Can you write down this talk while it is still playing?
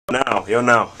You'll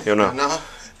know. No.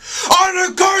 On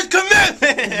the course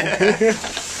commitment!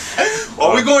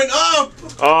 Are we going up?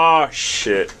 Oh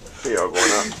shit. We are going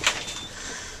up.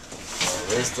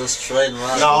 Where's the straight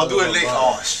line? No, I'll do it late.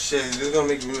 Oh shit, this is gonna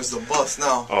make me miss the bus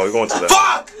now. Oh, we're going to that.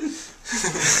 Fuck!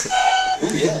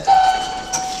 Ooh, yeah.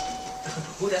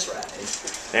 Ooh, that's right.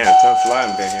 Damn, tough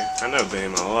flying been here. I've never been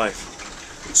in my life.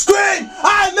 Scream!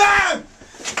 Hi, ma'am!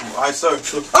 Hi, sir.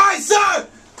 Hi, sir!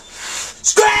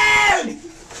 Scream!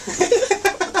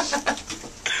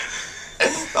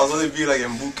 That was what it'd be like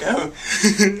in boot camp.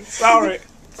 Sorry.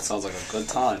 Sounds like a good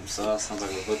time, sir. Sounds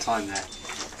like a good time, man.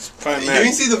 Fine, You man.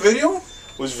 didn't see the video?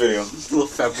 Which video? Little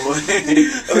fat boy.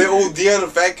 They OD on the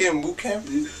fat kid in boot camp?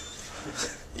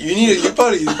 You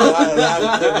probably he was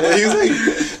like,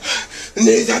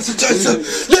 Niggas have to touch some.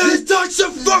 Let us touch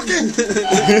some fucking.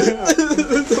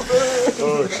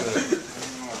 Oh shit.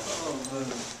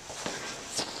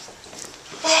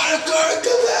 Oh, the girl,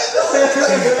 come